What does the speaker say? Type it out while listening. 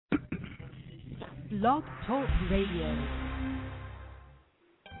Blog Talk Radio.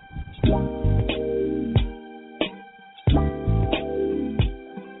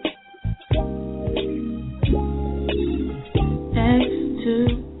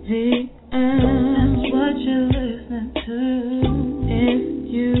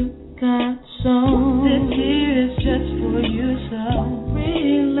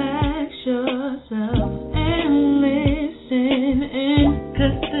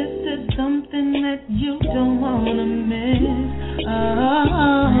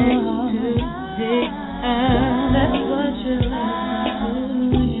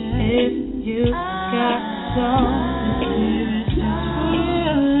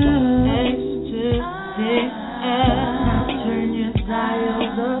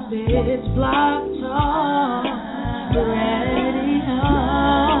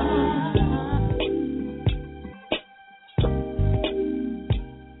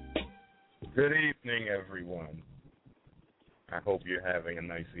 Good evening, everyone. I hope you're having a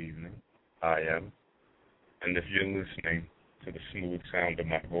nice evening. I am. And if you're listening to the smooth sound of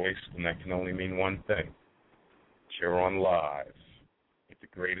my voice, then that can only mean one thing. You're on live with the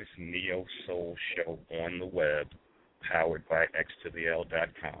greatest neo-soul show on the web, powered by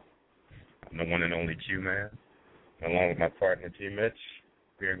xtotheL.com. I'm the one and only Q-Man. Along with my partner, T. Mitch,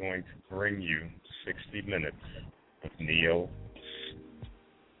 we are going to bring you 60 minutes of neo.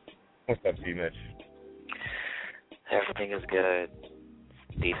 What's up, T. Mitch? Everything is good.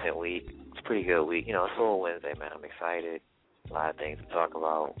 Decent week. It's a pretty good week. You know, it's Soul Wednesday, man. I'm excited. A lot of things to talk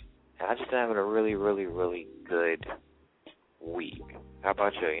about. And I just having a really, really, really good week. How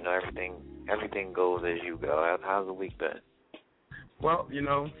about you? You know, everything goes as you go. How's the week been? Well, you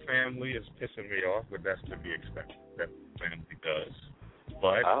know, family is pissing me off, but that's to be expected. That family does.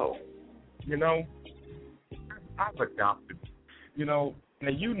 But, you know, I've adopted, you know, now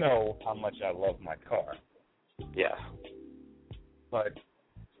you know how much I love my car. Yeah. But,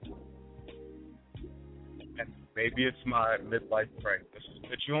 and maybe it's my midlife crisis,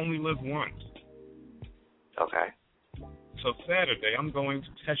 but you only live once. Okay. So Saturday, I'm going to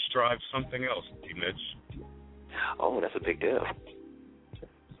test drive something else, Mitch. Oh, that's a big deal.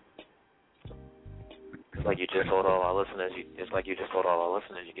 It's like you just told all our listeners.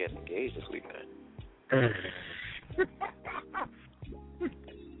 You're getting engaged this weekend.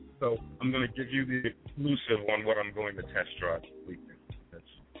 So I'm going to give you the exclusive on what I'm going to test drive this weekend.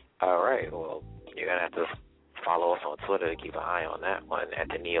 All right. Well, you're going to have to follow us on Twitter to keep an eye on that one at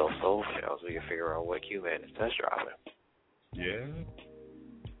the Neo Soul Show so we can figure out what Q-Man is test driving. Yeah.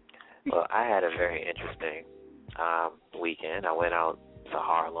 Well, I had a very interesting weekend. I went out to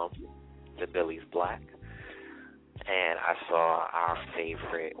Harlem, to Billy's Black, and I saw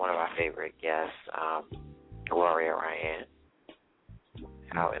one of our favorite guests, Gloria Ryan,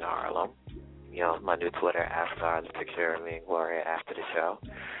 out in Harlem. You know, my new Twitter avatar is a picture of me and Gloria after the show.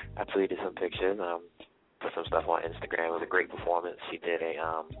 I tweeted some pictures, put some stuff on Instagram. It was a great performance. She did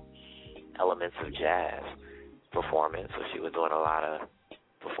a Elements of Jazz performance, so she was doing a lot of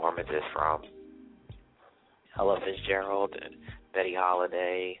performances from Ella Fitzgerald and Betty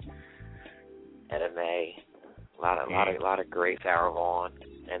Holiday, Etta Mae, a lot of great Sarah Vaughan,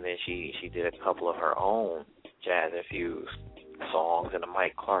 and then she did a couple of her own jazz-infused songs, and the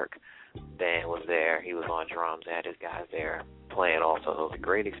Mike Clark band was there. He was on drums, and had his guys there playing also. So it was a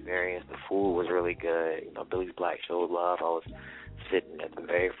great experience. The food was really good. You know, Billy's Black showed love. I was sitting at the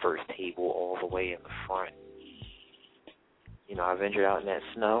very first table all the way in the front. You know, I ventured out in that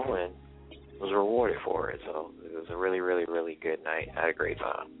snow and was rewarded for it. So it was a really, really, really good night. I had a great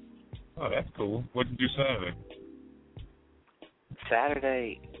time. Oh, that's cool. What did you do Saturday?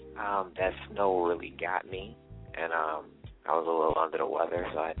 Saturday, that snow really got me, and I was a little under the weather,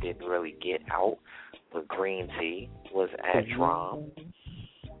 so I didn't really get out. But Green Tea was at Drum,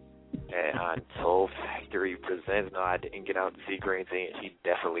 and Soul Factory Presents. No, I didn't get out to see Green Tea, and she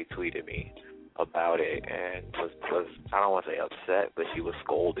definitely tweeted me about it, and was I don't want to say upset, but she was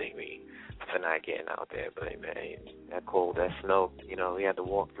scolding me for not getting out there. But man, that cold, that snow, you know, we had to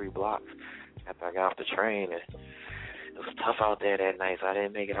walk 3 blocks after I got off the train, and it was tough out there that night, so I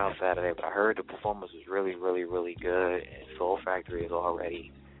didn't make it out Saturday, but I heard the performance was really, really, really good, and Soul Factory is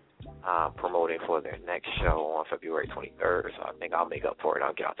already promoting for their next show on February 23rd, so I think I'll make up for it.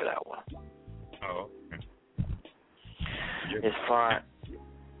 I'll get out to that one. Oh, okay. As far,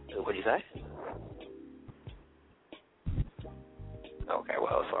 what'd you say? Okay,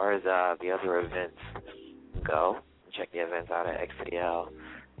 well, as far as the other events go, check the events out at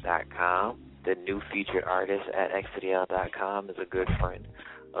xtl.com. The new featured artist at xtl.com is a good friend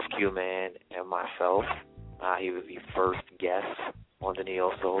of Q-Man and myself. He was the first guest on the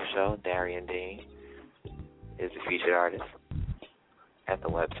Neo Soul Show, Darian Dean. is the featured artist at the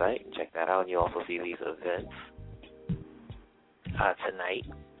website. Check that out. And you also see these events tonight,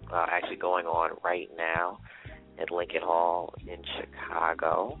 actually going on right now at Lincoln Hall in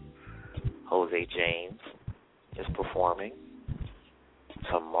Chicago. Jose James is performing.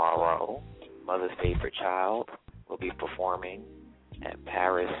 Tomorrow, Mother's Favorite Child will be performing at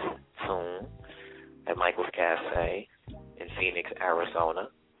Paris soon at Michael's Cafe in Phoenix, Arizona.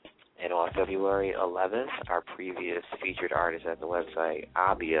 And on February 11th, our previous featured artist at the website,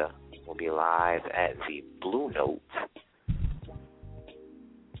 Abia, will be live at the Blue Note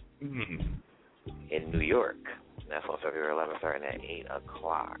in New York. And that's on February 11th, starting at 8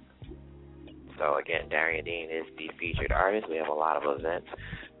 o'clock. So, again, Darian Dean is the featured artist. We have a lot of events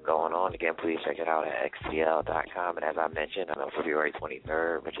going on. Again, please check it out at xtl.com. And as I mentioned, on February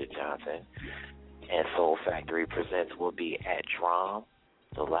 23rd, Richard Johnson and Soul Factory Presents will be at Drum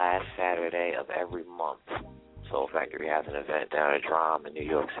the last Saturday of every month. Soul Factory has an event down at Drum in New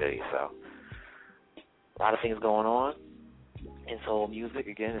York City. So, a lot of things going on in soul music.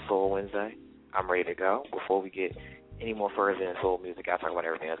 Again, it's Soul Wednesday. I'm ready to go. Before we get any more further in soul music, I'll talk about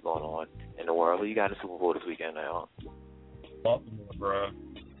everything that's going on in the world. Who you got in the Super Bowl this weekend now? Baltimore, bro.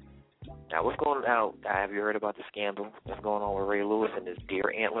 Now, what's going on? Have you heard about the scandal that's going on with Ray Lewis and this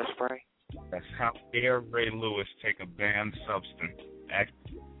deer antler spray? That's how dare Ray Lewis take a banned substance,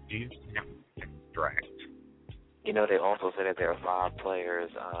 extract. You know, they also said that there are 5 players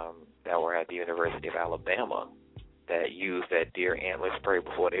that were at the University of Alabama that used that deer antler spray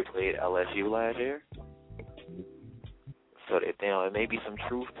before they played LSU last year. So, there may be some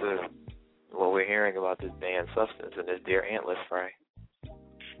truth to what we're hearing about this banned substance and this deer antler spray.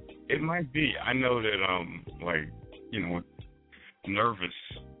 It might be. I know that, nervous,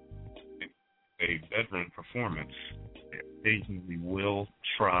 a bedroom performance, occasionally will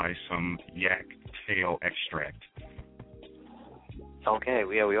try some yak tail extract. Okay,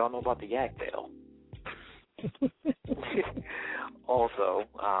 we all know about the yak tail. Also,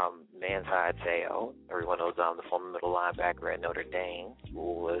 Manti Te'o, everyone knows the former middle linebacker at Notre Dame,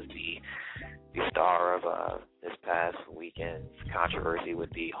 who was the star of this past weekend's controversy with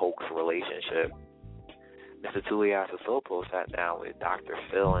the hoax relationship. Mr. Tuliasa Sopo sat down with Dr.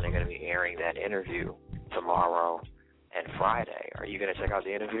 Phil, and they're going to be airing that interview tomorrow and Friday. Are you going to check out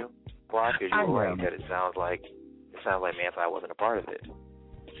the interview, Clark? Because you were right that it sounds like Manti wasn't a part of it.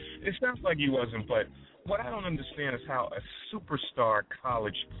 It sounds like he wasn't, but what I don't understand is how a superstar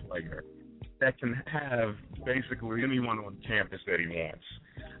college player that can have basically anyone on campus that he wants,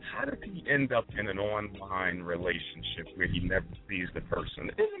 how does he end up in an online relationship where he never sees the person?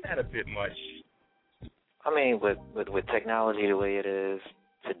 Isn't that a bit much? I mean, with technology the way it is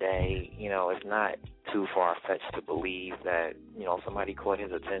today, it's not too far-fetched to believe that, somebody caught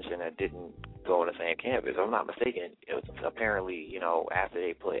his attention that didn't go on the same campus. If I'm not mistaken, it was apparently,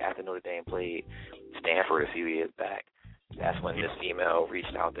 after Notre Dame played Stanford a few years back, that's when this female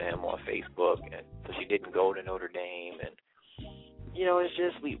reached out to him on Facebook, and so she didn't go to Notre Dame, and it's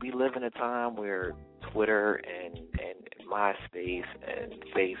just we live in a time where Twitter and MySpace and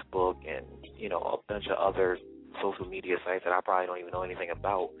Facebook and a bunch of other social media sites that I probably don't even know anything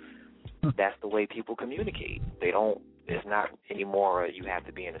about. That's the way people communicate. It's not anymore you have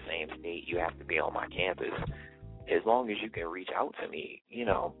to be in the same state, you have to be on my campus. As long as you can reach out to me,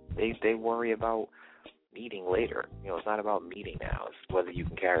 they worry about meeting later. It's not about meeting now. It's whether you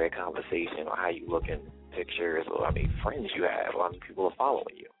can carry a conversation or how you look in pictures or how many friends you have or how many people are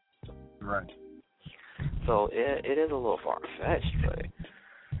following you. Right. So it is a little far-fetched, but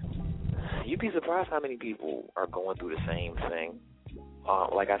you'd be surprised how many people are going through the same thing.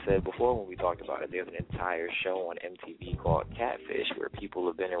 Like I said before when we talked about it, there's an entire show on MTV called Catfish where people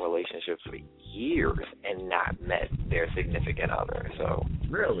have been in relationships for years and not met their significant other. So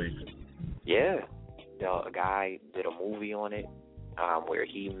really? Yeah. A guy did a movie on it where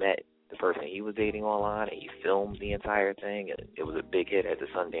he met the person he was dating online, and he filmed the entire thing, and it was a big hit at the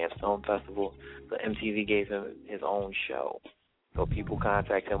Sundance Film Festival. So MTV gave him his own show. So people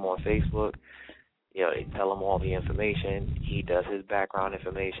contact him on Facebook. They tell him all the information. He does his background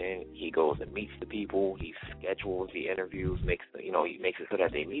information. He goes and meets the people. He schedules the interviews. He makes it so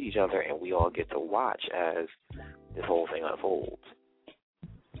that they meet each other, and we all get to watch as this whole thing unfolds.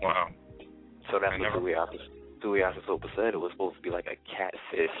 Wow. So that's what Tuliasa Sopa said. It was supposed to be like a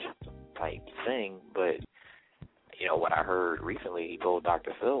catfish type thing, but what I heard recently, he told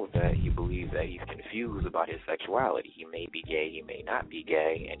Dr. Phil that he believes that he's confused about his sexuality. He may be gay, he may not be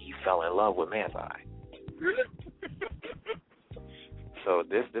gay, and he fell in love with Manti. So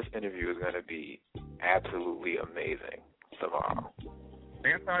this interview is going to be absolutely amazing tomorrow.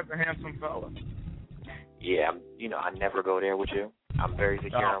 Manti's a handsome fella. Yeah, I never go there with you. I'm very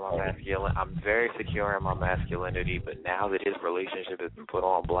secure in my masculinity, but now that his relationship has been put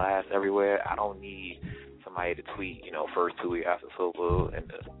on blast everywhere, I don't need somebody to tweet, first 2 weeks after Soulful and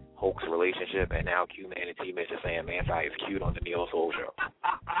the hoax relationship, and now Q-Man and T-Man just saying Manti is cute on the Neo Soul show.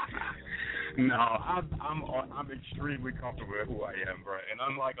 No, I'm extremely comfortable with who I am, bro. And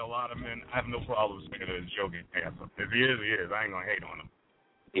unlike a lot of men, I have no problem saying that it's joking handsome. If he is, he is. I ain't gonna hate on him.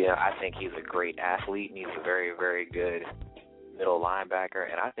 Yeah, I think he's a great athlete, and he's a very, very good middle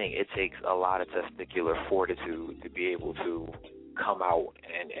linebacker, and I think it takes a lot of testicular fortitude to be able to come out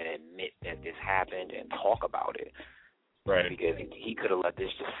and admit that this happened and talk about it. Right. Because he could have let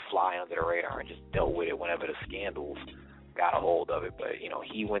this just fly under the radar and just dealt with it whenever the scandals got a hold of it. But,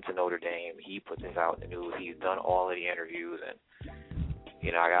 he went to Notre Dame. He put this out in the news. He's done all of the interviews, and,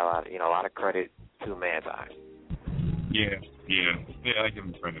 I got a lot of credit to Manti. Yeah, I give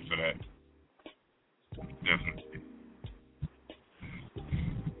him credit for that. Definitely.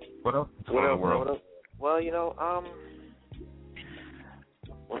 What else? What else? Well,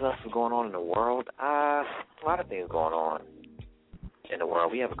 what else is going on in the world? A lot of things going on in the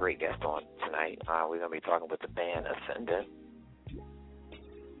world. We have a great guest on tonight. We're going to be talking with the band Ascendant.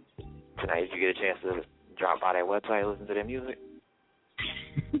 Tonight, if you get a chance to drop by their website and listen to their music.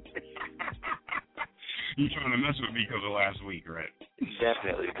 You trying to mess with me because of last week, right?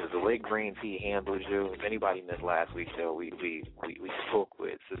 Definitely, because the way Green Tea handled you. If anybody missed last week's show, we spoke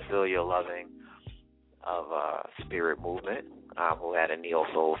with Cecilia Loving of Spirit Movement, who had a Neo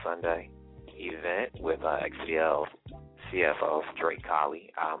Soul Sunday event with XCL CFO Drake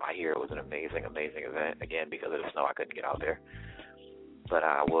Colley. I hear it was an amazing event. Again, because of the snow, I couldn't get out there. But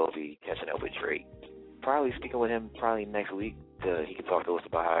I will be catching up with Drake. Probably speaking with him next week. He can talk to us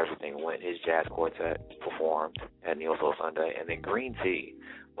about how everything went. His jazz quartet performed at Neo Soul Sunday. And then Green Tea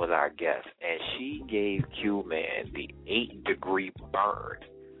was our guest. And she gave Q-Man the 8-degree burn.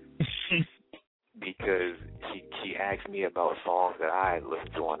 Because she asked me about songs that I had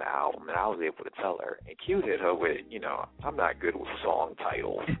listened to on the album, and I was able to tell her. And Q hit her with, I'm not good with song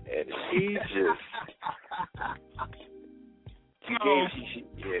titles. And she just...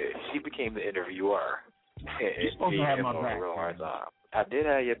 She became the interviewer. You're supposed to have my back. I did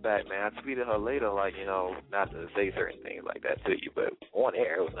have your back, man. I tweeted her later, not to say certain things like that to you, but on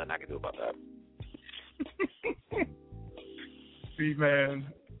air, there was nothing I could do about that. See, man,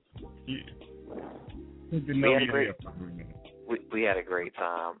 we had a great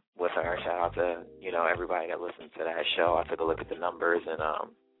time with her. Shout out to, everybody that listened to that show. I took a look at the numbers, and,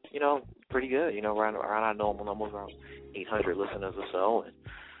 pretty good. Around our normal numbers, around 800 listeners or so, and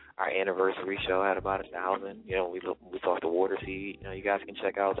our anniversary show had about 1,000. We talked to Water Seed. You guys can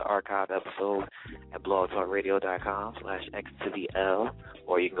check out the archived episode at blogtalkradio.com/x2the L,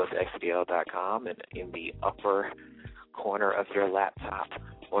 or you can go to x2the.com, and in the upper corner of your laptop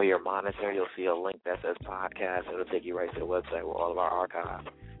or your monitor, you'll see a link that says podcast. It'll take you right to the website where all of our archive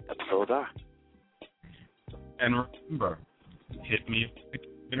episodes are. And remember, hit me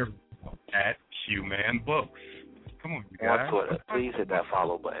at Q-Man Books. Come on, you guys. On Twitter, please hit that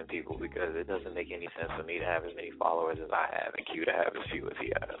follow button, people, because it doesn't make any sense for me to have as many followers as I have and Q to have as few as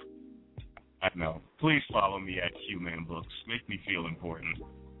he has. I know. Please follow me at Q-Man Books. Make me feel important.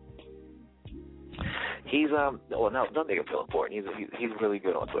 He's no, don't make him feel important. He's really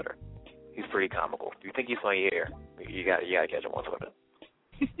good on Twitter. He's pretty comical. If you think he's funny here, you gotta catch him on Twitter.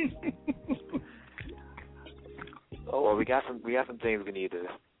 Well, we got some things we need to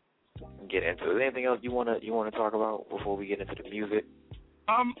get into. Is there anything else you wanna talk about before we get into the music?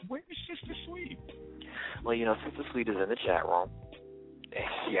 Where's Sister Sweet? Well, Sister Sweet is in the chat room. And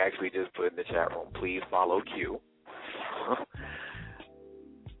she actually just put in the chat room, please follow Q.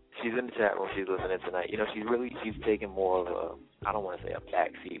 She's in the chat room. She's listening tonight. She's taking more of a, I don't want to say a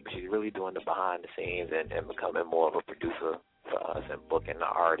backseat, but she's really doing the behind the scenes and becoming more of a producer for us and booking the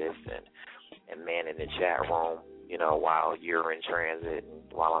artists and manning the chat room, while you're in transit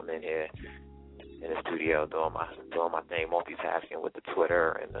and while I'm in here in the studio doing my thing, multitasking with the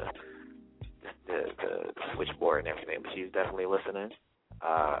Twitter and the switchboard and everything. But she's definitely listening.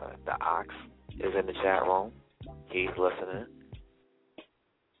 The Ox is in the chat room. He's listening.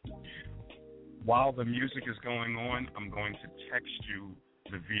 While the music is going on, I'm going to text you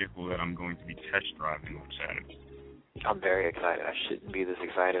the vehicle that I'm going to be test driving on Saturday. I'm very excited. I shouldn't be this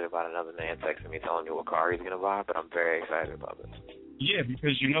excited about another man texting me telling me what car he's going to buy, but I'm very excited about this. Yeah,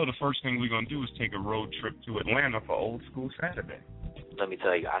 because the first thing we're going to do is take a road trip to Atlanta for Old School Saturday. Let me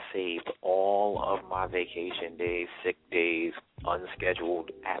tell you, I saved all of my vacation days, sick days,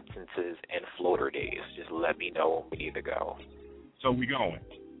 unscheduled absences, and floater days. Just let me know when we need to go. So we going?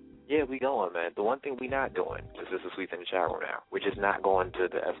 Yeah, we going, man. The one thing we not doing, because this is Sweet in the chat room now, we're just not going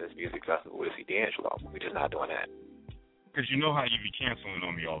to the Essence Music Festival to see D'Angelo. We're just not doing that. Because you know how you be canceling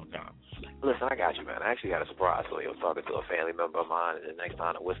on me all the time. Listen, I got you, man. I actually got a surprise for you. I was talking to a family member of mine, and the next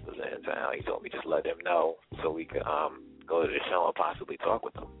time the Whispers are in town, he told me just let them know so we could go to the show and possibly talk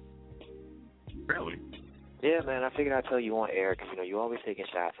with them. Really? Yeah, man. I figured I'd tell you on air because, you always taking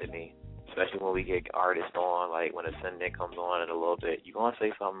shots at me, especially when we get artists on, like when Ascendant comes on in a little bit. You're going to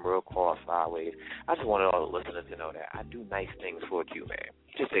say something real cross sideways. I just wanted all the listeners to know that I do nice things for Q, man.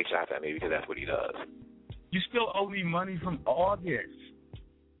 He just takes shots at me because that's what he does. You still owe me money from August.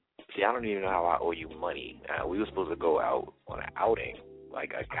 See, I don't even know how I owe you money. We were supposed to go out on an outing,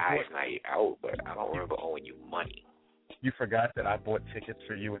 like a guy's night out, but I don't remember owing you money. You forgot that I bought tickets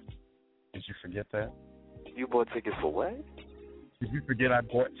for you? Did you forget that? You bought tickets for what? Did you forget I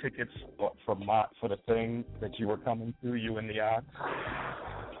bought tickets for the thing that you were coming to, you and the odds?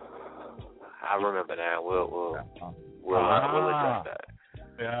 I remember now. We'll address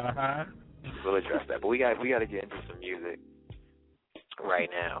that. Uh-huh. We'll address that. But we got to get into some music right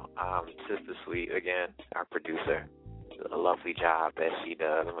now. Sister Sweet, again, our producer, a lovely job that she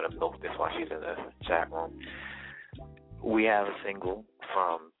does. I'm going to milk this while she's in the chat room. We have a single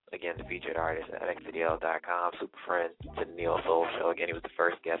from, again, the featured artist at xdl.com, super friend to the Neo Soul Show. Again, he was the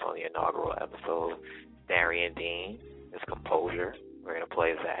first guest on the inaugural episode. Darian Dean, his Composure. We're going to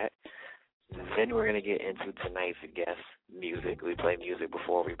play that. Then we're going to get into tonight's guest music. We play music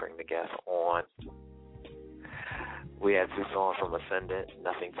before we bring the guest on. We have two songs from Ascendant,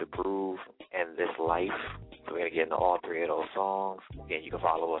 Nothing to Prove, and This Life. So we're going to get into all three of those songs. Again, you can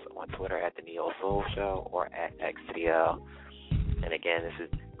follow us on Twitter at The Neo Soul Show or at XDL. And again, this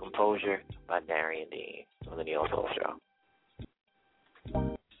is Composure by Darian Dean on The Neo Soul Show.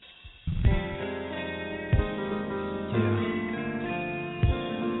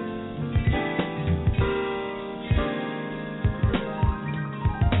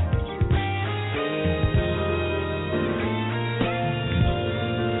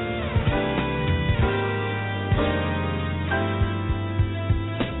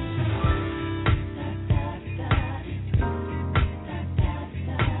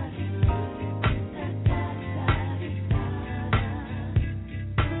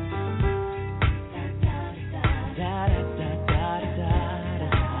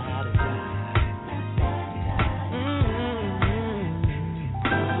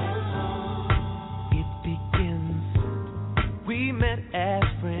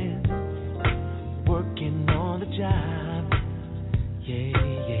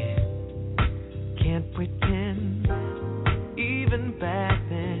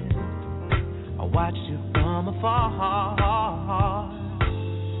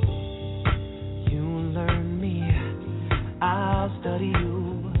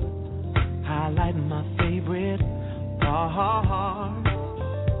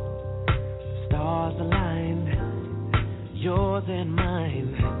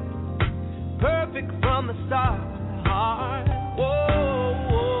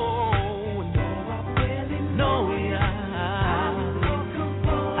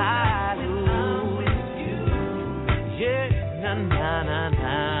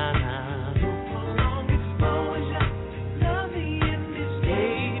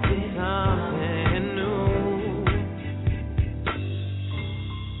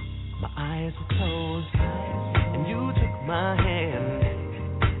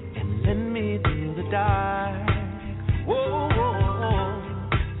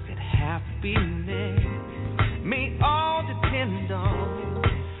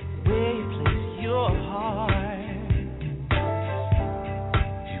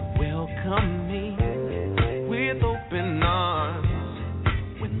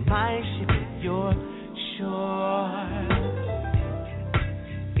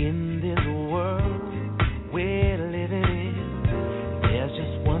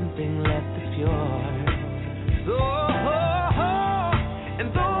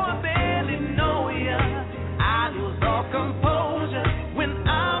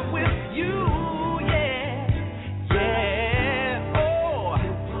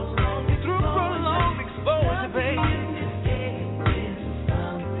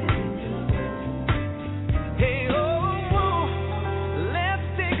 Hey, oh.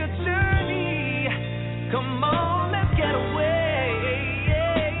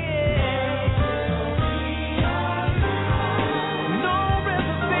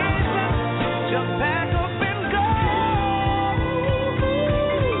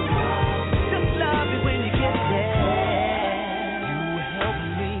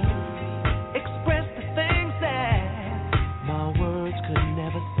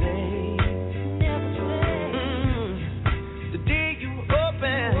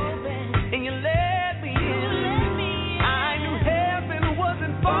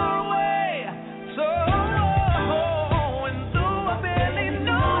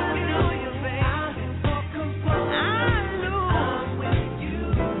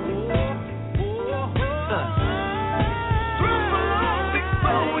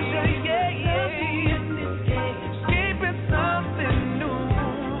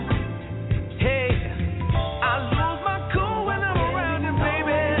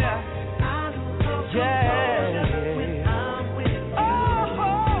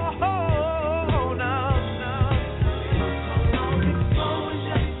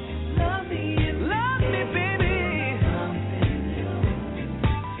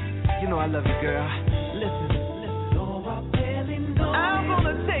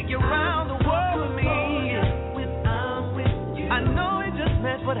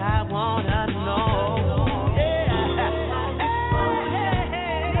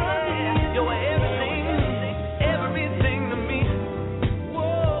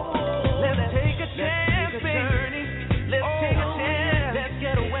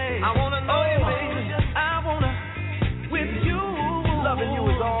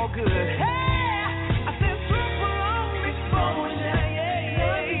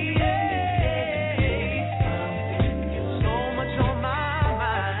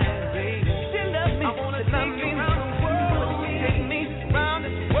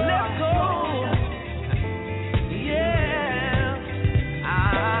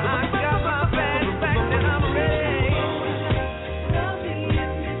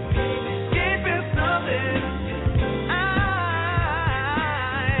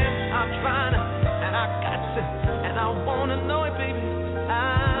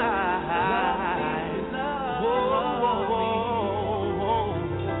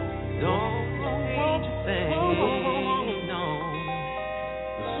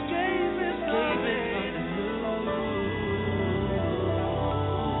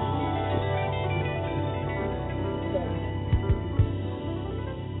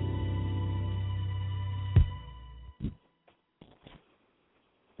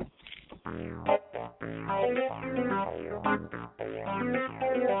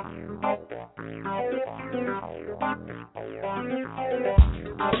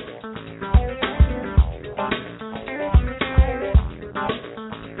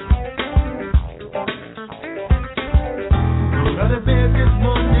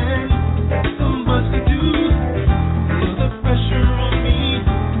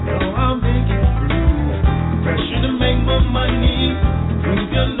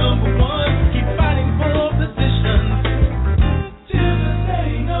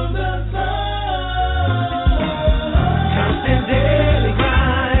 Daily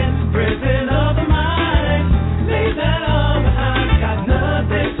grind.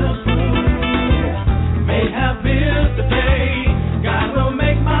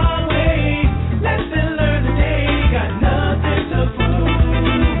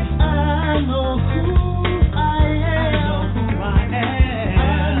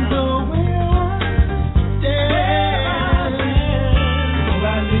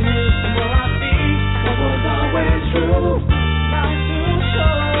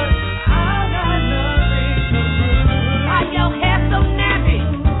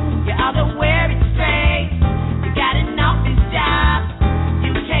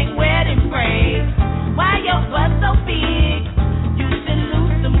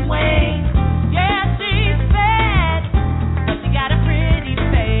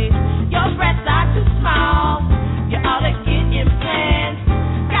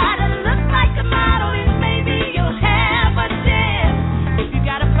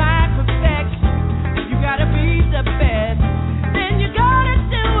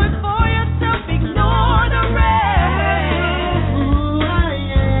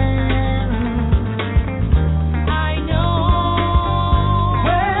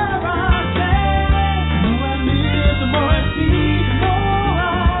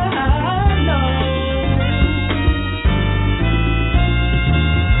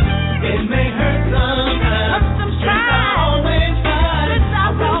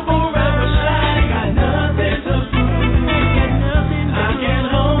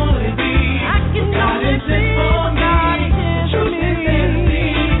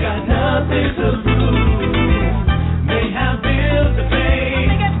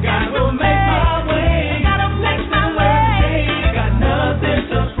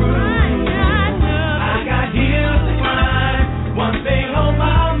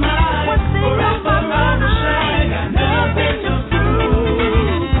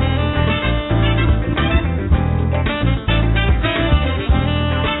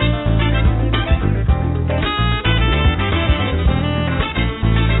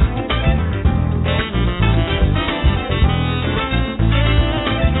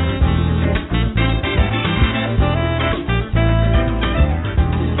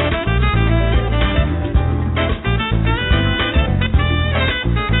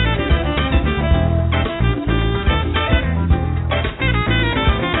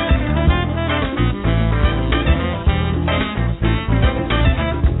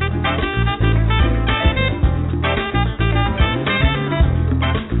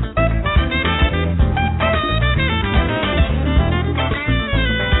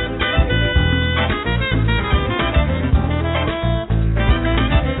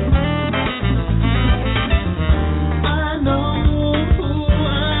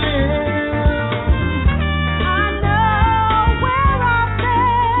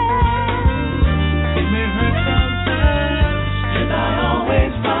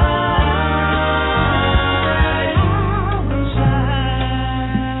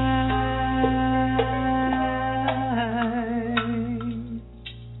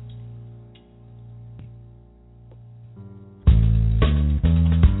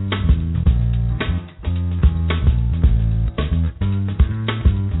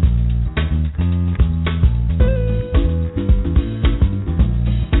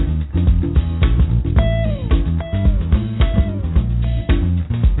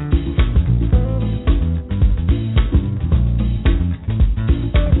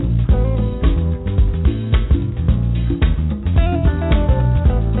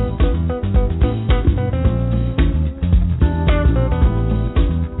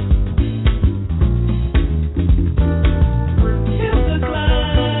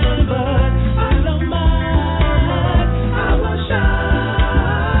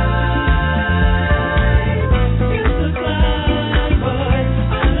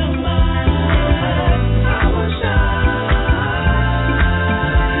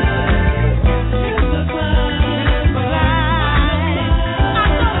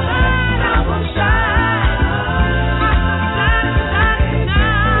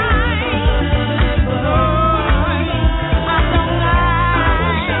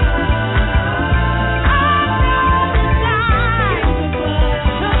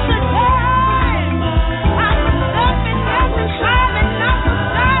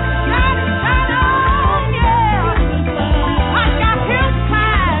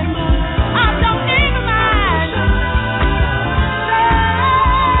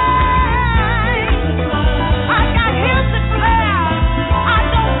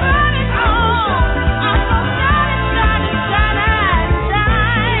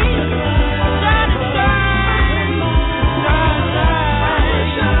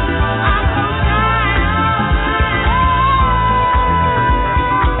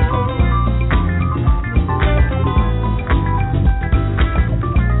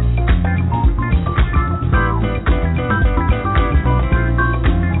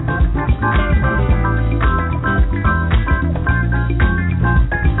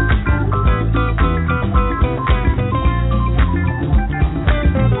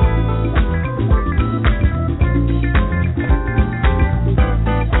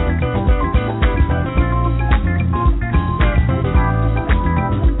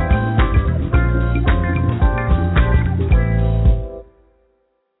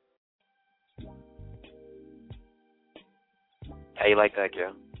 like that,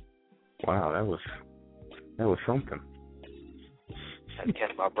 Joe? Wow, that was something. I had to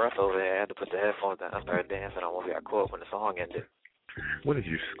catch my breath over there. I had to put the headphones down. I started dancing. I almost got caught when the song ended. What did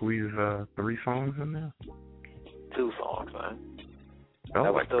you squeeze 3 songs in there? 2 songs, man. Oh,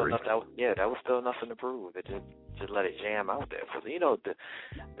 that was like still 3. enough. That was still nothing to prove. It just let it jam out there. So you know, the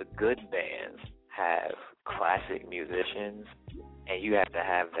good bands have classic musicians, and you have to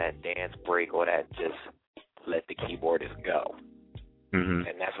have that dance break or that just let the keyboardist go. Mm-hmm.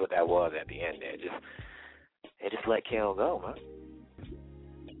 And that's what that was at the end there. It just let Kale go, man.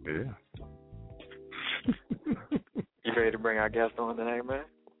 Yeah. You ready to bring our guest on tonight, man?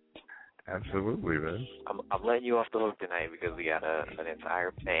 Absolutely, man. I'm letting you off the hook tonight because we got an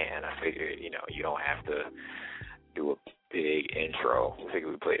entire band. I figured, you don't have to do a big intro. I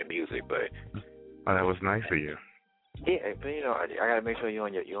figured we play the music, but oh, that was nice of you. Yeah, but I gotta make sure you're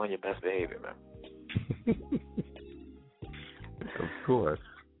on your best behavior, man. Of course.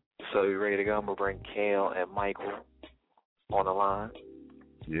 So you ready to go? I'm gonna bring Kale and Michael on the line.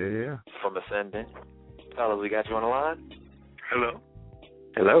 Yeah. From Ascendant. Fellas, we got you on the line? Hello?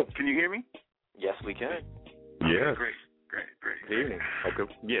 Hello. Can you hear me? Yes, we can. Yeah. Okay, great. Good evening. Okay.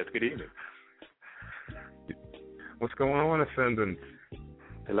 Yes, good evening. What's going on, Ascendant?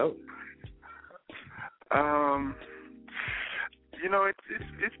 Hello.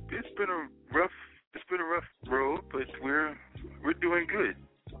 It's been a rough road, but we're doing good.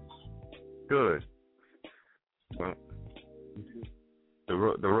 Good. Well, the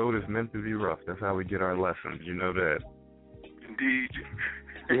road is meant to be rough. That's how we get our lessons. You know that. Indeed.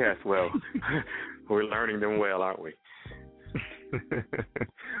 Yes, well, we're learning them well, aren't we?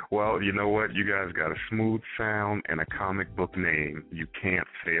 Well, you know what? You guys got a smooth sound and a comic book name. You can't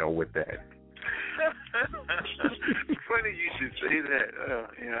fail with that. Funny you should say that.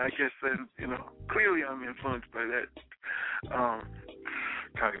 I guess that, clearly I'm influenced by that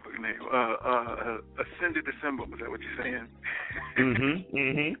comic book name. Ascendant December, was that what you're saying?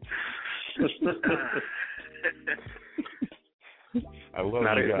 Mm-hmm. I love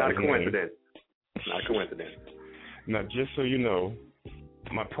you guys. Not a coincidence. Not a coincidence. Now, just so you know,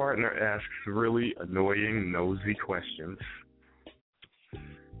 my partner asks really annoying, nosy questions.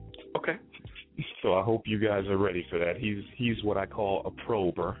 Okay. So I hope you guys are ready for that. He's what I call a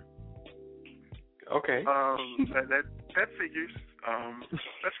prober. Okay. That figures.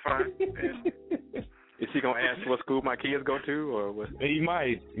 That's fine. And is he gonna ask what school my kids go to, or what? He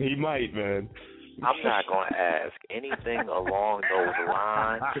might, man. I'm not gonna ask anything along those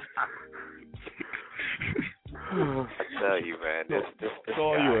lines. I tell you, man, this it's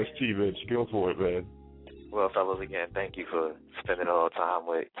all guy. yours, T-Bitch. Go for it, man. Well, fellas, again, thank you for spending a little time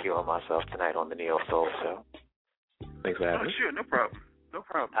with Q and myself tonight on the Neo Soul Show. Thanks for having me. Sure, no problem.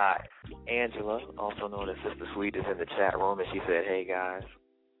 Angela, also known as Sister Sweet, is in the chat room, and she said, "Hey guys."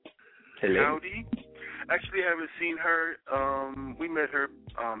 Hello. Howdy. Actually, I haven't seen her. We met her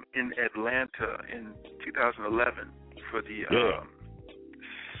in Atlanta in 2011 for the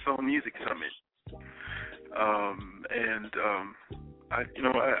Soul Music Summit. I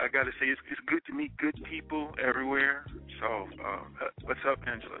got to say, it's good to meet good people everywhere. So, what's up,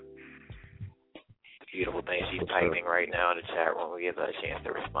 Angela? Beautiful thing. She's typing right now in the chat room. We give her a chance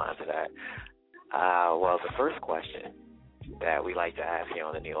to respond to that. Well, the first question that we like to ask here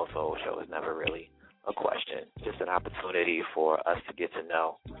on the Neo Soul Show is never really a question, just an opportunity for us to get to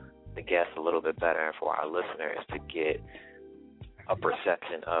know the guests a little bit better and for our listeners to get a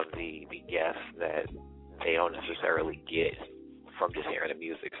perception of the guests that they don't necessarily get from just hearing the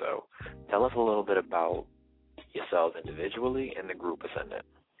music. So tell us a little bit about yourselves individually and the group Ascendant.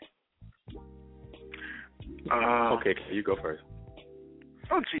 Okay, you go first.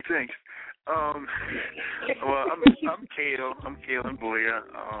 Oh, gee, thanks. Well, I'm Kale. I'm Kale and Boya.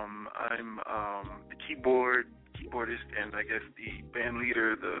 I'm the keyboardist, and I guess the band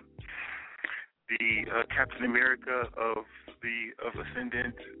leader, the Captain America of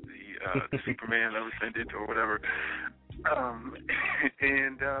Ascendant, the Superman of Ascendant, or whatever. I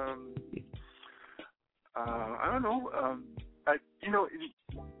don't know.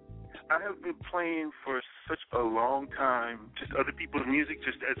 I have been playing for such a long time, just other people's music,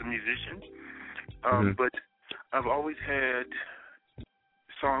 just as a musician. But I've always had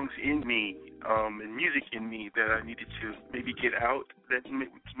songs in me and music in me that I needed to maybe get out, that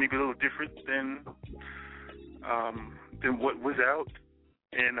maybe a little different than what was out.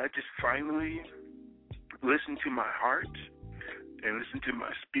 And I just finally listened to my heart and listened to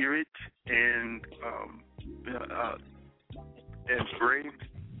my spirit and braved,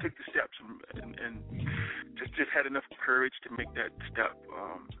 took the steps and just had enough courage to make that step.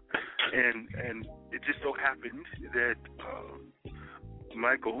 And it just so happened that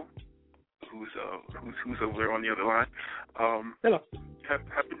Michael, who's over there on the other line, hello,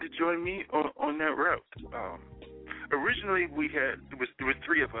 happened to join me on that route. Originally, there were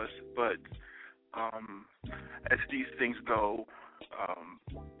three of us, but as these things go,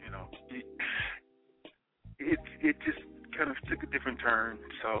 it just kind of took a different turn.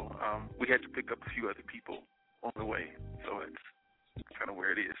 So we had to pick up a few other people on the way. So it's kind of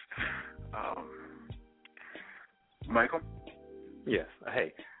where it is. Michael? Yes.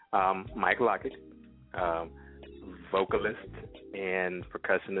 Hey, Mike Lockett, vocalist and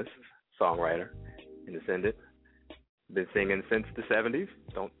percussionist, songwriter in Ascendant. Been singing since the 70s.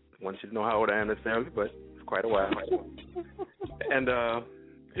 Don't want you to know how old I am necessarily, but it's quite a while. And,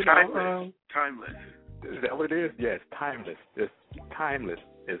 timeless. Is that what it is? Yes, timeless. Just timeless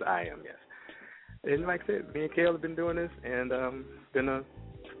as I am, yes. And like I said, me and Kale have been doing this, and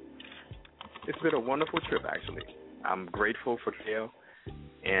it's been a wonderful trip, actually. I'm grateful for Kale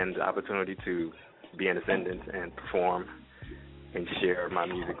and the opportunity to be an Ascendant and perform and share my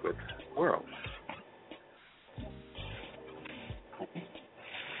music with the world.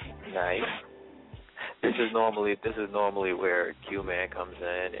 Nice. This is normally where Q-Man comes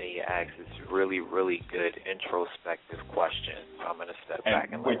in and he asks this really, really good introspective question. So I'm going to step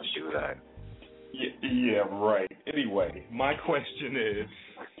back and let him do that. Yeah, right. Anyway, my question is,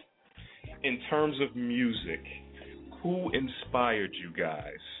 in terms of music, who inspired you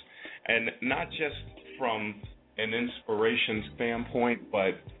guys? And not just from an inspiration standpoint,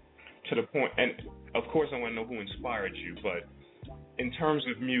 but to the point, and of course I want to know who inspired you, but in terms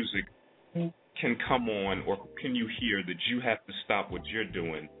of music, who can come on or can you hear that you have to stop what you're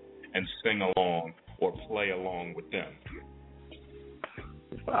doing and sing along or play along with them?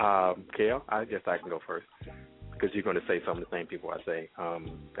 Kale, I guess I can go first because you're going to say some of the same people I say.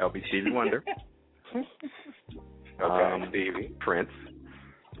 That'll be Stevie Wonder. Okay, Stevie. Prince.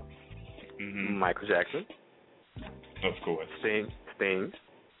 Mm-hmm. Michael Jackson. Of course. Sting.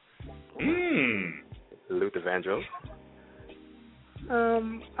 Luther Vandross.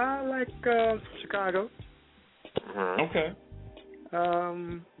 I like Chicago. Okay.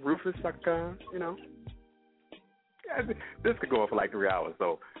 Rufus, this could go on for like 3 hours,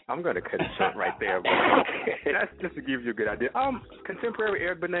 so I'm going to cut it short right there. But that's just to give you a good idea. Contemporary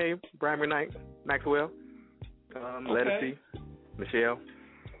Eric Benet, Brian McKnight, Maxwell, Lettucey, Meshell.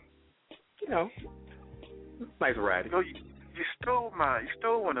 Nice variety. You stole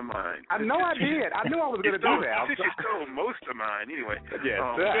one of mine. I know I did. I knew I was going to do that. You stole most of mine anyway. Yes.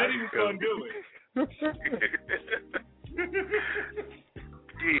 That he was going to do it.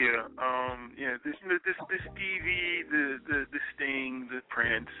 This Stevie, the Sting, the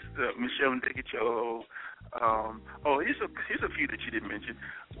Prince, the Meshell Ndegeocello. Here's a few that you didn't mention.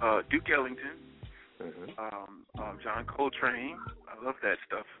 Duke Ellington, John Coltrane. I love that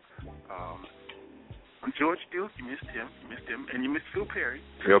stuff. George Duke, you missed him, and you missed Phil Perry.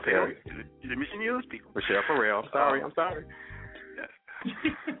 Phil Perry. You're missing those people. Rachelle Ferrell. I'm sorry.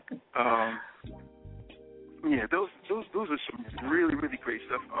 Yes. Those are some really, really great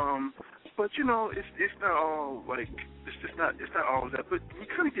stuff. But it's not all like it's not all of that. But I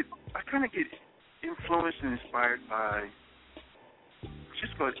kind of get influenced and inspired by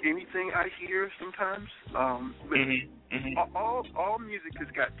just about anything I hear sometimes. All music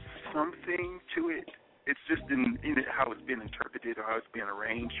has got something to it. It's just in how it's been interpreted or how it's been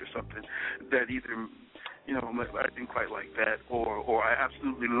arranged or something that either, I didn't quite like that or I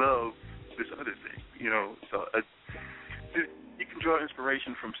absolutely love this other thing, So you can draw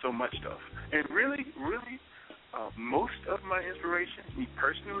inspiration from so much stuff. And really, most of my inspiration, me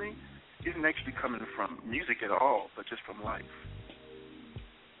personally, isn't actually coming from music at all, but just from life.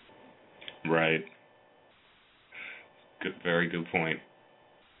 Right. Good, very good point.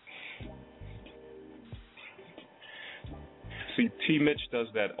 See, T. Mitch does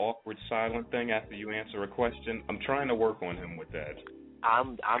that awkward silent thing after you answer a question. I'm trying to work on him with that.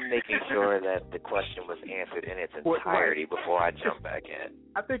 I'm making sure that the question was answered in its entirety before I jump back in.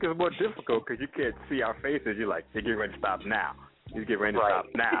 I think it's more difficult because you can't see our faces. You're like, you're getting ready to stop now. You're getting ready to stop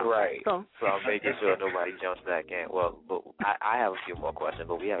now. Right. So I'm making sure nobody jumps back in. Well, but I have a few more questions,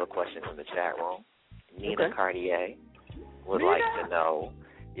 but we have a question in the chat room. Nina Cartier would like to know.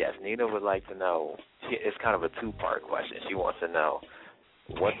 Yes, Nina would like to know. It's kind of a two-part question. She wants to know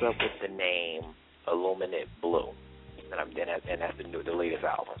what's up with the name Illuminate Blue, and that's the latest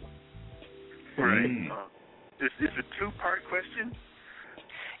album. Right. This is a two-part question.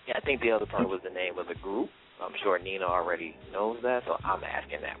 Yeah, I think the other part was the name of the group. I'm sure Nina already knows that, so I'm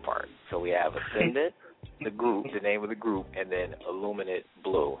asking that part. So we have Ascendant, the group, the name of the group, and then Illuminate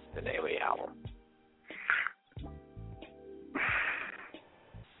Blue, the name of the album.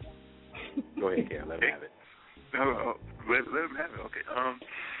 Go ahead, Ken. Let him have it. Let him have it. Okay.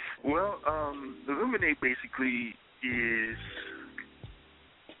 Illuminate basically is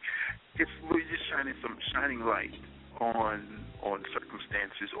we're just shining light on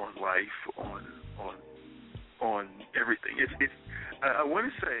circumstances, on life, on everything. I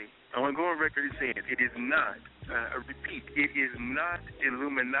want to go on record and saying it is not. I repeat, it is not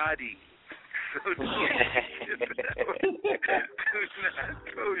Illuminati. So do not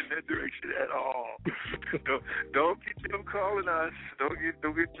go in that direction at all. Don't get them calling us. Don't get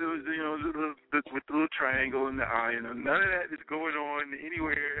those, with the little triangle in the eye. None of that is going on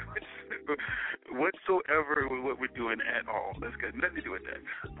anywhere whatsoever with what we're doing at all. That's got nothing to do with that.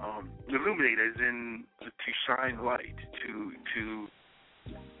 Illuminate as in to shine light, to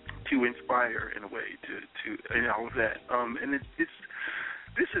inspire in a way, to and all of that. And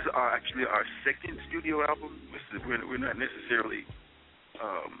this is actually our second studio album. We're not necessarily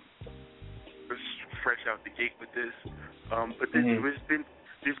fresh out the gate with this, but there's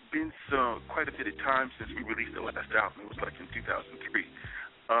been quite a bit of time since we released the last album. It was like in 2003,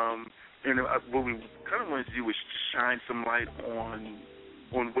 and what we kind of wanted to do was shine some light on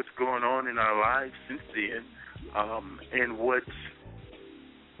what's going on in our lives since then, and what's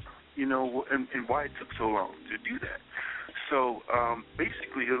and why it took so long to do that. So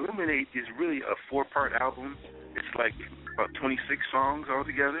basically, Illuminate is really a 4-part album. It's like about 26 songs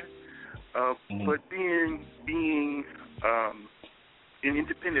altogether. But being an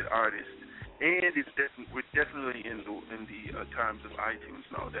independent artist, and we're definitely in the times of iTunes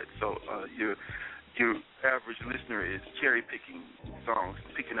and all that. So your average listener is cherry picking songs,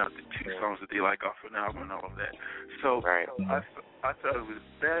 picking out the 2 songs that they like off an album and all of that. So right. I thought it was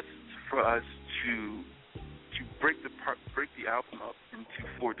best for us to break the album up into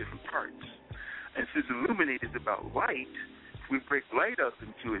 4 different parts. And since Illuminate is about light, we break light up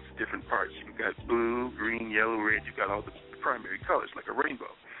into its different parts. You've got blue, green, yellow, red. You've got all the primary colors like a rainbow.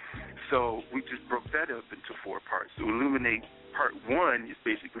 So we just broke that up into 4 parts. So Illuminate part 1 is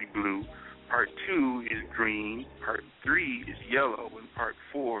basically blue, part 2 is green, part 3 is yellow, and part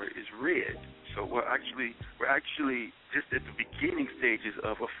 4 is red. So we're actually just at the beginning stages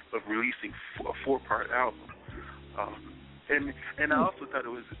of releasing a 4-part album. And I also thought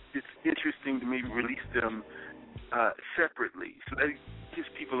it's interesting to maybe release them separately, so that gives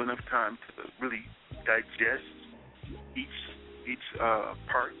people enough time to really digest each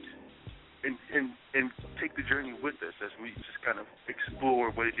part and take the journey with us as we just kind of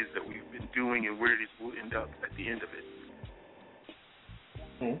explore what it is that we've been doing and where it is we'll end up at the end of it.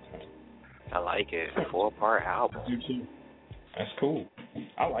 Okay. I like it. 4-part album. You too. That's cool.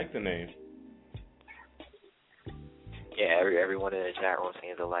 I like the name. Yeah, everyone in the chat room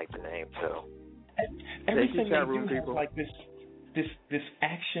seems to like the name too. Everything they do has like this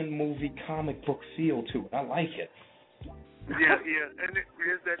action movie comic book feel to it. I like it. Yeah, and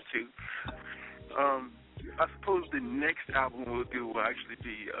there's that too. I suppose the next album we'll do will actually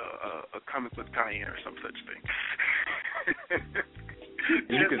be a comic book tie-in or some such thing.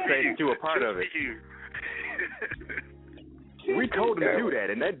 You can say that you were part of it. We told them to do that,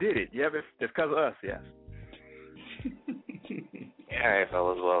 and that did it. Yeah, it's because of us, yes. All right,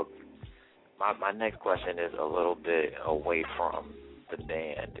 fellas. Well, my next question is a little bit away from the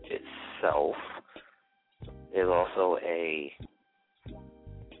band itself. There's also a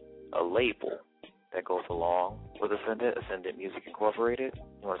label that goes along with Ascendant Music Incorporated.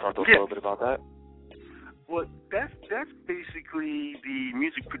 You want to talk to us a little bit about that? Well, that's basically the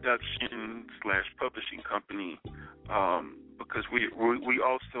music production / publishing company, because we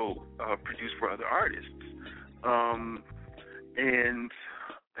also produce for other artists, and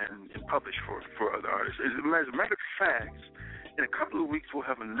publish for other artists. As a matter of fact, in a couple of weeks we'll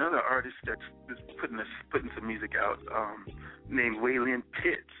have another artist that's putting some music out, named Waylon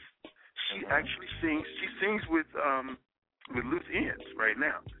Pitts. She actually sings. She sings with Loose Ends right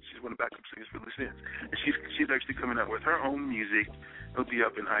now. She's one of the backup singers for Loose Ends, and she's actually coming out with her own music. It'll be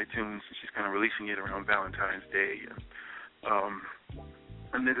up in iTunes. She's kind of releasing it around Valentine's Day.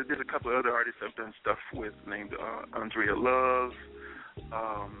 And then there's a couple of other artists I've done stuff with named Andrea Love.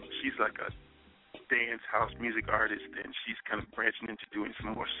 She's like a dance house music artist, and she's kind of branching into doing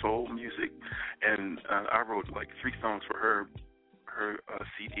some more soul music. And I wrote like 3 songs for her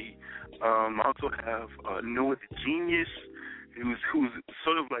CD. I also have Noah the Genius, who's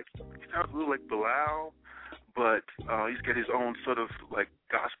sort of like, he sounds a little like Bilal, but he's got his own sort of like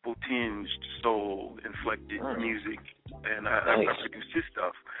gospel tinged soul inflected music, and I produced his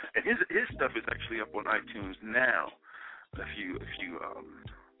stuff, and his stuff is actually up on iTunes now. If you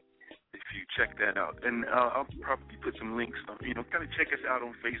if you check that out. And I'll probably put some links on, kind of check us out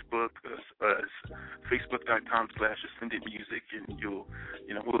on Facebook, facebook.com/Ascendant Music, and you'll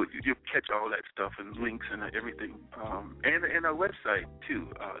catch all that stuff and links and everything. And our website, too,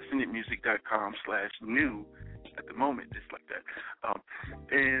 ascendantmusic.com/new. At the moment, it's like that.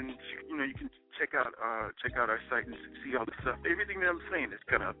 And, you can check out our site and see all the stuff. Everything that I'm saying is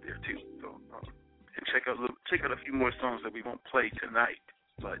kind of up there, too. So, and check out a few more songs that we won't play tonight,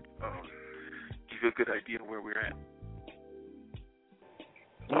 but give you a good idea of where we're at.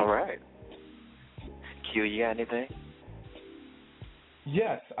 All right. Q, you got anything?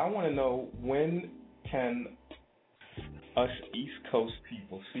 Yes, I want to know, when can us East Coast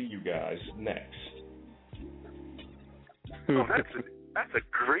people see you guys next? Oh, that's a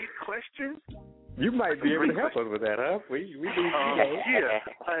great question. You might be able to help us with that, huh? We need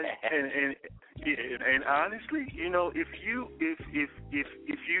yeah, and honestly, if you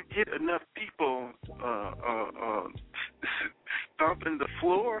get enough people stomping the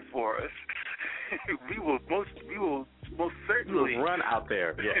floor for us, we will most certainly run out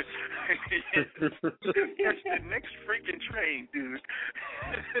there. Yes. Catch the next freaking train, dude,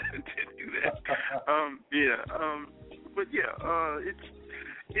 to do that. But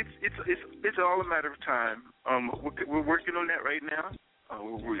it's all a matter of time. We're working on that right now.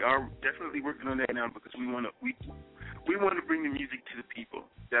 We are definitely working on that now because we want to bring the music to the people.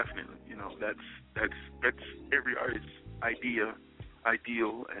 Definitely, that's every artist's ideal.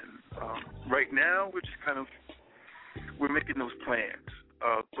 And right now we're just we're making those plans.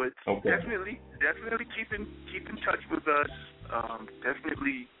 But okay. definitely keep in touch with us.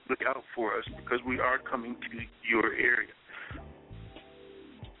 Definitely look out for us because we are coming to your area.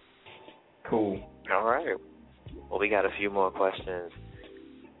 Cool. All right. Well, we got a few more questions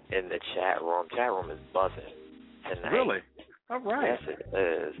in the chat room. Chat room is buzzing tonight. Really? All right. Yes, it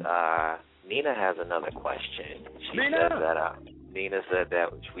is. Nina has another question. Nina said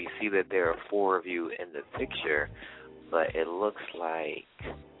that we see that there are 4 of you in the picture, but it looks like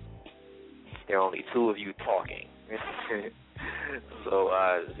there are only 2 of you talking. So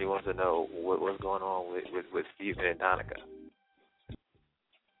she wants to know what's going on with Stephen and Donica.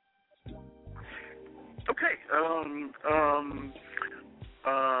 Okay.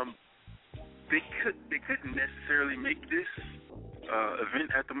 They couldn't necessarily make this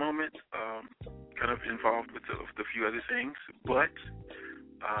event at the moment. Kind of involved with a few other things, but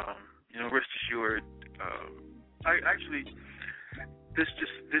rest assured. I actually this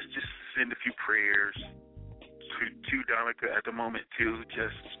just send a few prayers to Donica at the moment too.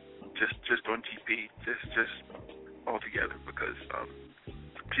 Just on TP, just all together because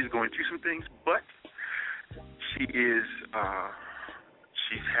she's going through some things, but she is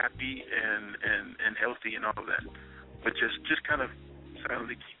she's happy and healthy and all of that. But just kind of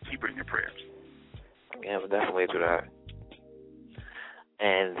silently keep her in your prayers. Yeah, we'll definitely do that.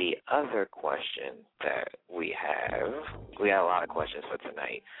 And the other question that we got a lot of questions for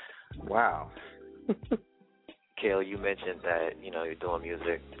tonight. Wow. Kale, you mentioned that, you're doing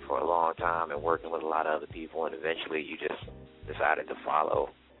music for a long time and working with a lot of other people, and eventually you just decided to follow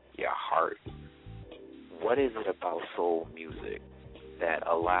your heart. What is it about soul music that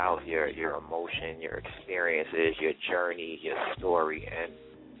allows your emotion, your experiences, your journey, your story, and,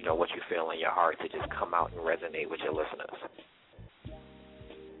 what you feel in your heart to just come out and resonate with your listeners?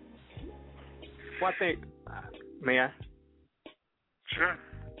 Well, I think, may I? Sure.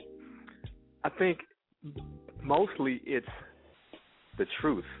 I think mostly it's the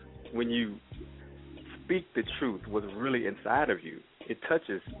truth. When you speak the truth, what's really inside of you, it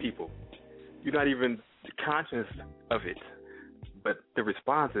touches people. You're not even conscious of it, but the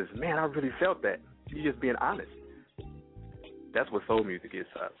response is, man, I really felt that. You're just being honest. That's what soul music is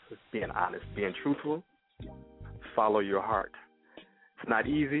to us. It's being honest, being truthful, follow your heart. It's not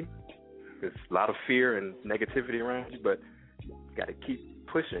easy. There's a lot of fear and negativity around you, but you got to keep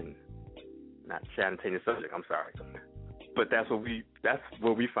pushing. Not changing the subject, I'm sorry. But that's where we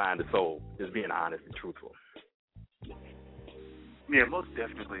find the soul, is being honest and truthful. Yeah, most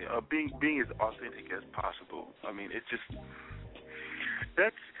definitely. Being as authentic as possible. I mean, it's just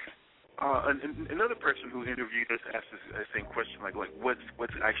that's another person who interviewed us asked us the same question, like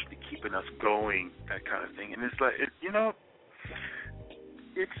what's actually keeping us going, that kind of thing. And it's like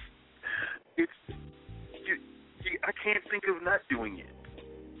I can't think of not doing it.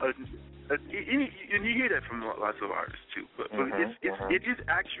 And you hear that from lots of artists too, but it is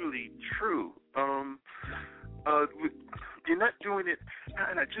actually true. You're not doing it,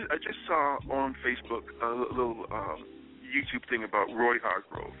 and I just saw on Facebook a little YouTube thing about Roy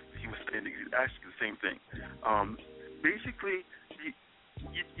Hargrove. He was asking the same thing. Basically,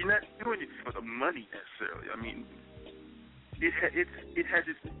 you're not doing it for the money necessarily. I mean, it has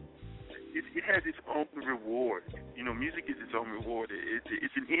its own reward. You know, music is its own reward.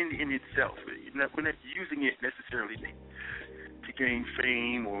 It's an end in itself. We're not using it necessarily to gain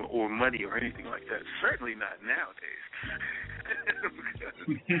fame or money or anything like that. Certainly not nowadays.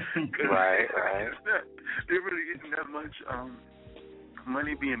 Right. There really isn't that much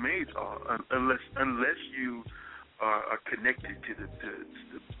money being made unless you are connected to the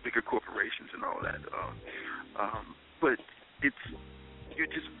bigger corporations and all that. But you're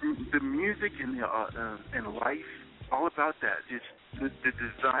just the music and life, all about that. It's the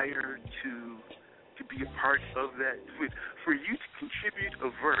desire to be a part of that, for you to contribute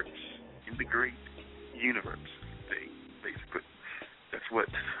a verse in the great universe. Basically, that's what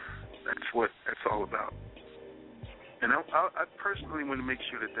that's all about. And I personally want to make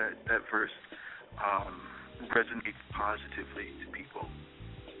sure that verse resonates positively to people.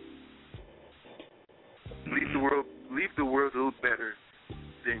 Leave the world a little better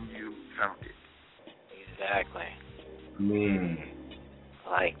than you found it. Exactly.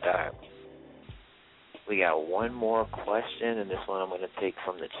 Like that. We got one more question, and this one I'm going to take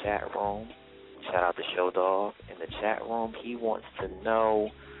from the chat room. Shout out to Show Dog in the chat room. He wants to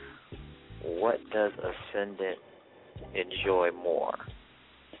know, what does Ascendant enjoy more,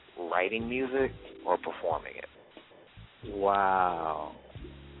 writing music or performing it? Wow.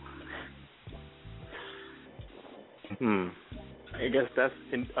 I guess that's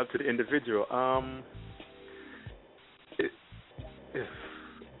up to the individual.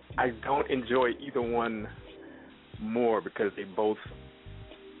 I don't enjoy either one more because they both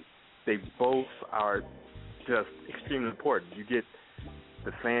are just extremely important. You get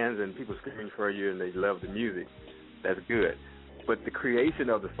the fans and people screaming for you, and they love the music. That's good. But the creation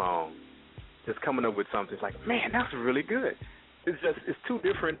of the song, just coming up with something, it's like, man, that's really good. It's two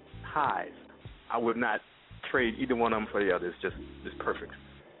different highs. I would not trade either one of them for the other. It's perfect.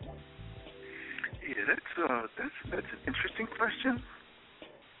 Yeah, that's an interesting question.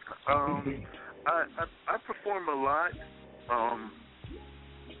 I perform a lot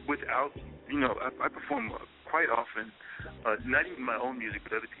without, I perform quite often, not even my own music,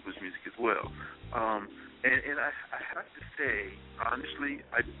 but other people's music as well. And I have to say, honestly,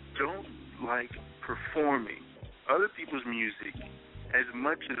 I don't like performing other people's music as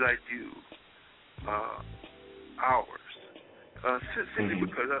much as I do ours. Simply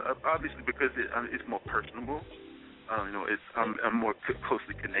because, obviously, because it's more personable. I'm more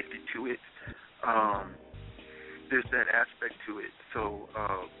closely connected to it. There's that aspect to it. So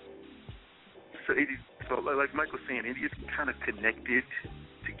like Mike was saying, it is kind of connected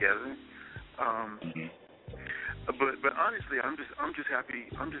together. But honestly, I'm just happy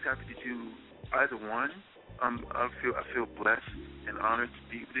to do either one. I feel blessed and honored to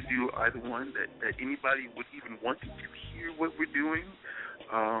be able to do either one. That anybody would even want to hear what we're doing,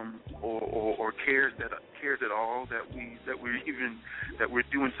 or cares at all that we're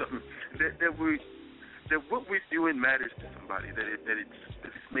doing something that what we're doing matters to somebody. That it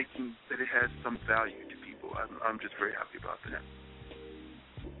has some value to people. I'm just very happy about that.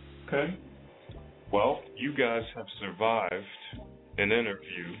 Okay. Well, you guys have survived an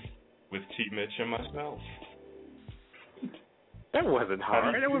interview with T. Mitch and myself. That wasn't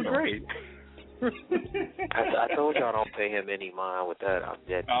hard. That was great. I told y'all don't pay him any mind with that.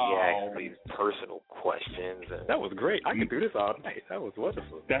 He asked me personal questions. That was great. I could do this all night. That was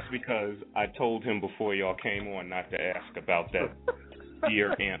wonderful. That's because I told him before y'all came on not to ask about that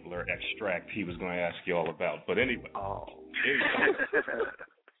deer antler extract he was going to ask y'all about. But anyway.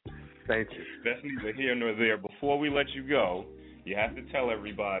 Thank you. That's neither here nor there. Before we let you go, you have to tell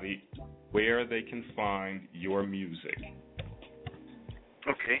everybody where they can find your music.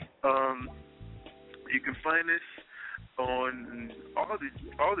 Okay. You can find us on all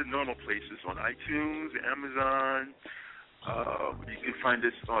the normal places, on iTunes, Amazon. You can find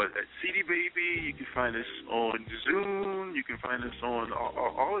us at CD Baby. You can find us on Zoom. You can find us on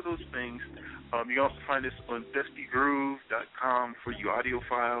all of those things. You can also find us on DustyGroove.com for you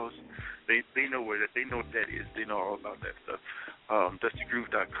audiophiles. They know what that is. They know all about that stuff.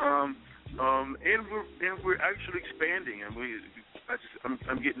 DustyGroove.com. And we're actually expanding, and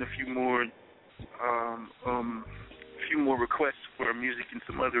I'm getting a few more requests for music in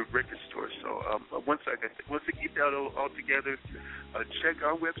some other record stores. So once I get that all together, check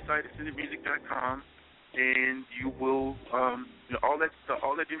our website, AscendantMusic.com, and you will all that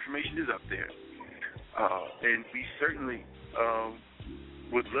information is up there. And we certainly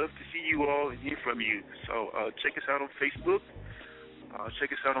would love to see you all and hear from you. So check us out on Facebook.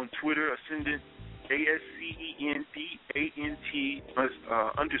 Check us out on Twitter, Ascendant, ASCENT TANT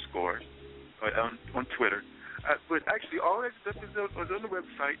underscore on Twitter. But actually, all that stuff is on the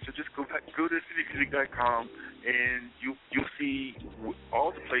website, so just go to citymusic.com and you'll see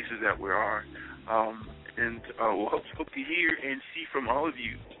all the places that we are. And we'll hope to hear and see from all of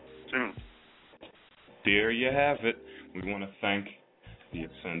you soon. There you have it. We want to thank the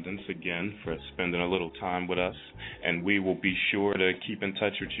Ascendants again for spending a little time with us, and we will be sure to keep in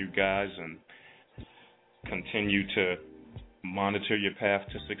touch with you guys and continue to monitor your path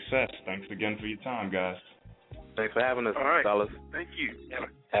to success. Thanks again for your time, guys. Thanks for having us, all right, fellas. Thank you.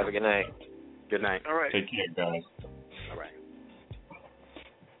 Have a good night. Good night. All right. Take care, guys. All right.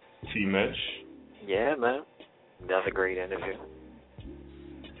 T. Mitch. Yeah, man. Another great interview.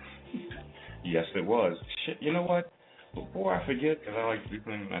 Yes, it was. Shit, you know what? Before I forget, because I like to do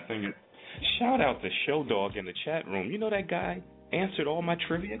things, I think shout out to Show Dog in the chat room. You know that guy answered all my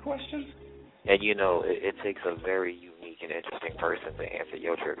trivia questions? And you know, it takes a very unique and interesting person to answer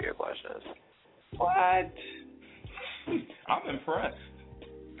your trivia questions. What? I'm impressed.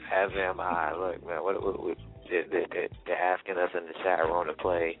 As am I. Look, man, they're asking us in the chat room to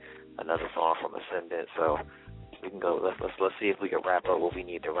play another song from Ascendant, so we can go. Let's see if we can wrap up what we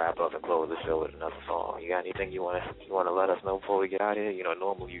need to wrap up and close the show with another song. You got anything you want to let us know before we get out of here? You know,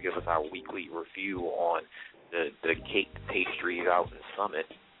 normally you give us our weekly review on the cake pastries out in Summit.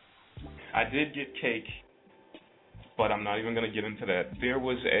 I did get cake, but I'm not even going to get into that. There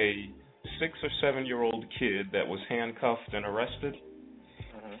was a 6 or 7 year old kid that was handcuffed and arrested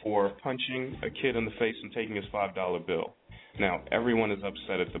for punching a kid in the face and taking his $5 bill. Now, everyone is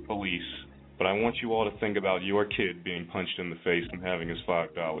upset at the police, but I want you all to think about your kid being punched in the face and having his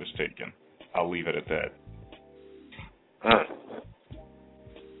 $5 taken. I'll leave it at that.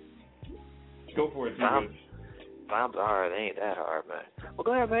 Go for it, dude. Times are hard. It ain't that hard, man. Well,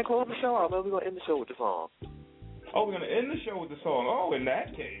 go ahead, man. Close the show out, man. We're going to end the show with the song. Oh, we're going to end the show with the song. Oh, in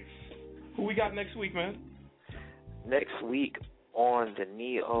that case. Who we got next week, man? Next week on the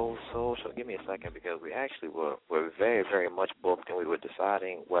Neo Soul Show. Give me a second, because we actually were very, very much booked, and we were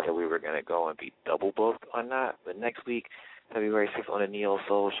deciding whether we were going to go and be double booked or not. But next week, February 6th on the Neo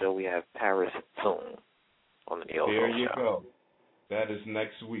Soul Show, we have Paris Soon on the Neo Soul Show. There you go. That is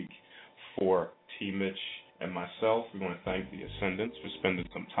next week for T. Mitch and myself. We want to thank the Ascendants for spending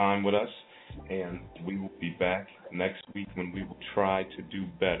some time with us, and we will be back next week when we will try to do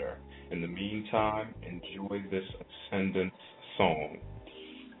better. In the meantime, enjoy this Ascendant song.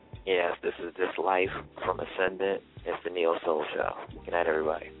 Yes, this is This Life from Ascendant. It's the Neo Soul Show. Good night,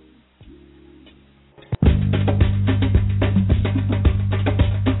 everybody.